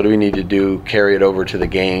practice? What do we need to do, carry it over to the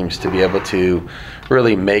games to be able to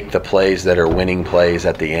really make the plays that are winning plays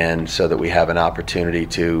at the end so that we have an opportunity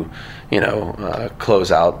to,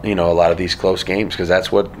 close out, a lot of these close games, because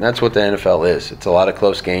that's what the NFL is. It's a lot of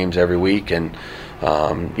close games every week, and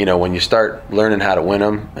when you start learning how to win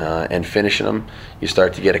them and finishing them, you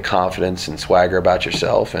start to get a confidence and swagger about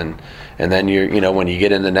yourself, and then when you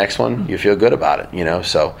get in the next one, you feel good about it.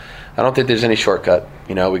 So I don't think there's any shortcut.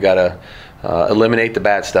 We got to eliminate the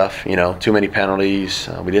bad stuff. Too many penalties.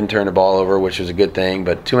 We didn't turn the ball over, which was a good thing,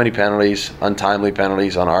 but too many penalties, untimely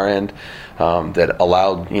penalties on our end that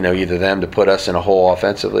allowed either them to put us in a hole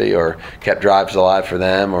offensively or kept drives alive for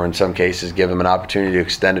them, or in some cases give them an opportunity to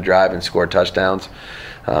extend a drive and score touchdowns.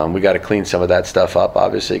 We got to clean some of that stuff up,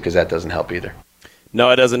 obviously, because that doesn't help either. No,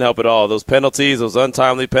 it doesn't help at all. Those penalties, those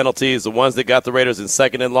untimely penalties, the ones that got the Raiders in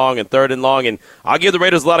second and long and third and long, and I'll give the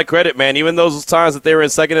Raiders a lot of credit, man. Even those times that they were in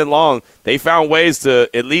second and long, they found ways to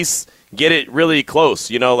at least get it really close,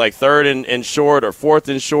 like third and short or fourth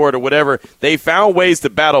and short or whatever. They found ways to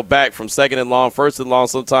battle back from second and long, first and long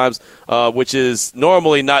sometimes, which is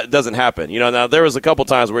normally doesn't happen. Now there was a couple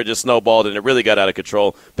times where it just snowballed and it really got out of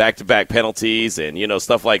control, back-to-back penalties and,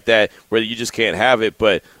 stuff like that where you just can't have it.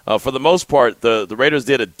 But for the most part, the Raiders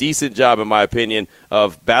did a decent job, in my opinion,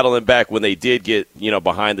 of battling back when they did get,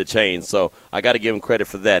 behind the chains. So I got to give them credit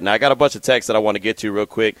for that. Now, I got a bunch of texts that I want to get to real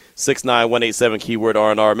quick. 69187 keyword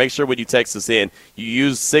R&R. Make sure when you text us in, you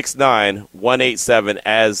use 69187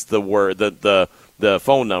 as the word, the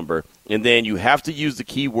phone number. And then you have to use the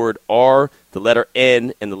keyword R, the letter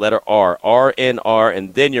N, and the letter R, RNR,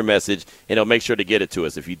 and then your message, and it'll make sure to get it to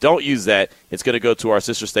us. If you don't use that, it's going to go to our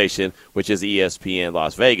sister station, which is ESPN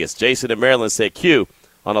Las Vegas. Jason in Maryland said, Q,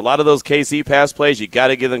 on a lot of those KC pass plays, you got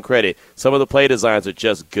to give them credit. Some of the play designs are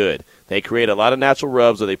just good. They create a lot of natural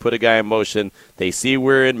rubs, or they put a guy in motion. They see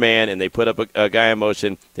we're in man, and they put up a guy in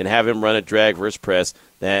motion, then have him run a drag versus press.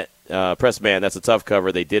 That press man, that's a tough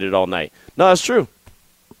cover. They did it all night. No, that's true.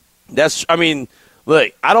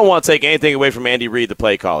 Look, I don't want to take anything away from Andy Reid, the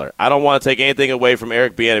play caller. I don't want to take anything away from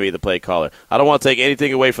Eric Bieniemy, the play caller. I don't want to take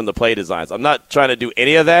anything away from the play designs. I'm not trying to do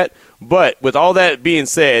any of that. But with all that being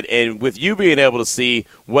said, and with you being able to see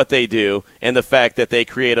what they do and the fact that they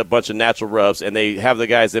create a bunch of natural rubs and they have the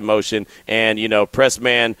guys in motion and, press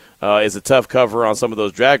man is a tough cover on some of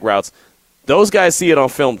those drag routes, those guys see it on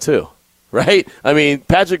film too. Right?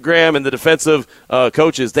 Patrick Graham and the defensive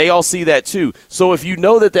coaches, they all see that too. So if you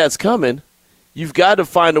know that that's coming, you've got to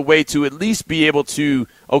find a way to at least be able to,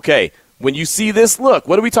 okay, when you see this look,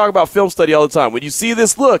 what do we talk about film study all the time? When you see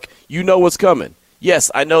this look, you know what's coming. Yes,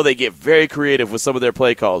 I know they get very creative with some of their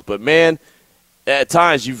play calls, but, man, at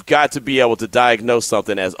times you've got to be able to diagnose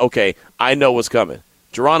something as, okay, I know what's coming.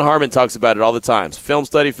 Jerron Harmon talks about it all the time. Film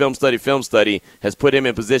study has put him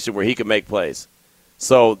in position where he can make plays.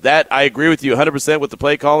 So that I agree with you 100% with the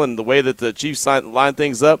play call and the way that the Chiefs line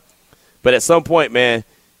things up. But at some point, man,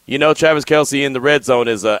 Travis Kelce in the red zone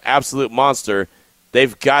is an absolute monster.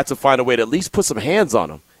 They've got to find a way to at least put some hands on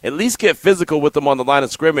him, at least get physical with them on the line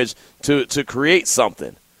of scrimmage to create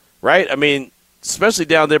something, right? especially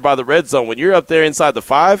down there by the red zone. When you're up there inside the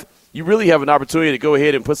 5, you really have an opportunity to go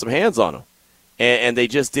ahead and put some hands on them. And they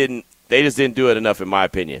just didn't do it enough, in my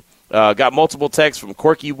opinion. Got multiple texts from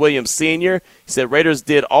Corky Williams Sr. He said Raiders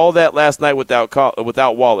did all that last night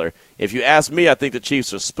without Waller. If you ask me, I think the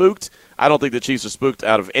Chiefs are spooked. I don't think the Chiefs are spooked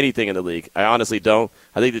out of anything in the league. I honestly don't.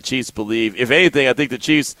 I think the Chiefs believe, if anything, I think the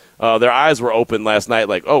Chiefs, their eyes were open last night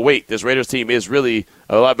like, oh, wait, this Raiders team is really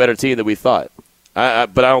a lot better team than we thought.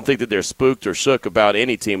 But I don't think that they're spooked or shook about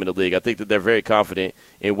any team in the league. I think that they're very confident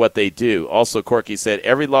in what they do. Also, Corky said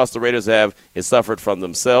every loss the Raiders have is suffered from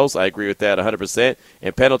themselves. I agree with that 100%.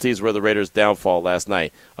 And penalties were the Raiders' downfall last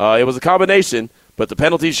night. It was a combination, but the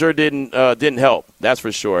penalties sure didn't help. That's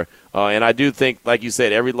for sure. And I do think, like you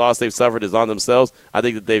said, every loss they've suffered is on themselves. I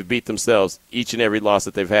think that they've beat themselves each and every loss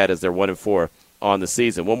that they've had as they're 1-4 on the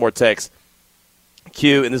season. One more text,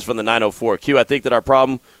 Q, and this is from the 904. Q, I think that our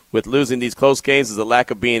problem with losing these close games is the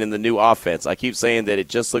lack of being in the new offense. I keep saying that it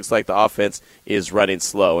just looks like the offense is running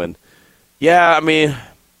slow. And, yeah, I mean,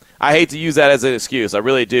 I hate to use that as an excuse. I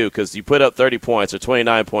really do, because you put up 30 points or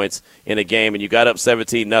 29 points in a game and you got up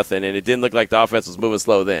 17-0, and it didn't look like the offense was moving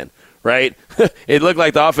slow then, right? It looked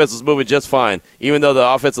like the offense was moving just fine, even though the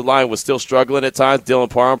offensive line was still struggling at times. Dylan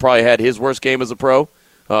Parham probably had his worst game as a pro,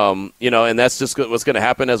 and that's just what's going to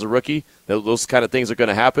happen as a rookie. Those kind of things are going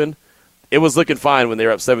to happen. It was looking fine when they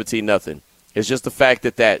were up 17-0. It's just the fact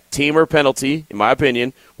that teamer penalty, in my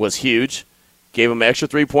opinion, was huge. Gave them an extra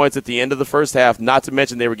 3 points at the end of the first half, not to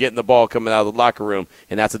mention they were getting the ball coming out of the locker room,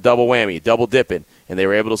 and that's a double whammy, double dipping, and they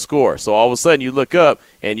were able to score. So all of a sudden you look up,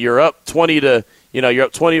 and you're up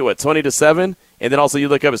 20-7, and then also you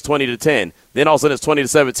look up, it's 20-10. Then all of a sudden it's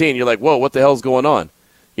 20-17. You're like, whoa, what the hell's going on?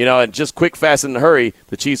 And just quick, fast, and in a hurry,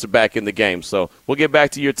 the Chiefs are back in the game. So we'll get back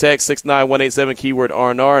to your text, 69187, keyword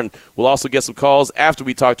R&R, and we'll also get some calls after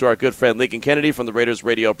we talk to our good friend Lincoln Kennedy from the Raiders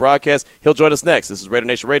radio broadcast. He'll join us next. This is Raider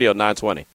Nation Radio 920.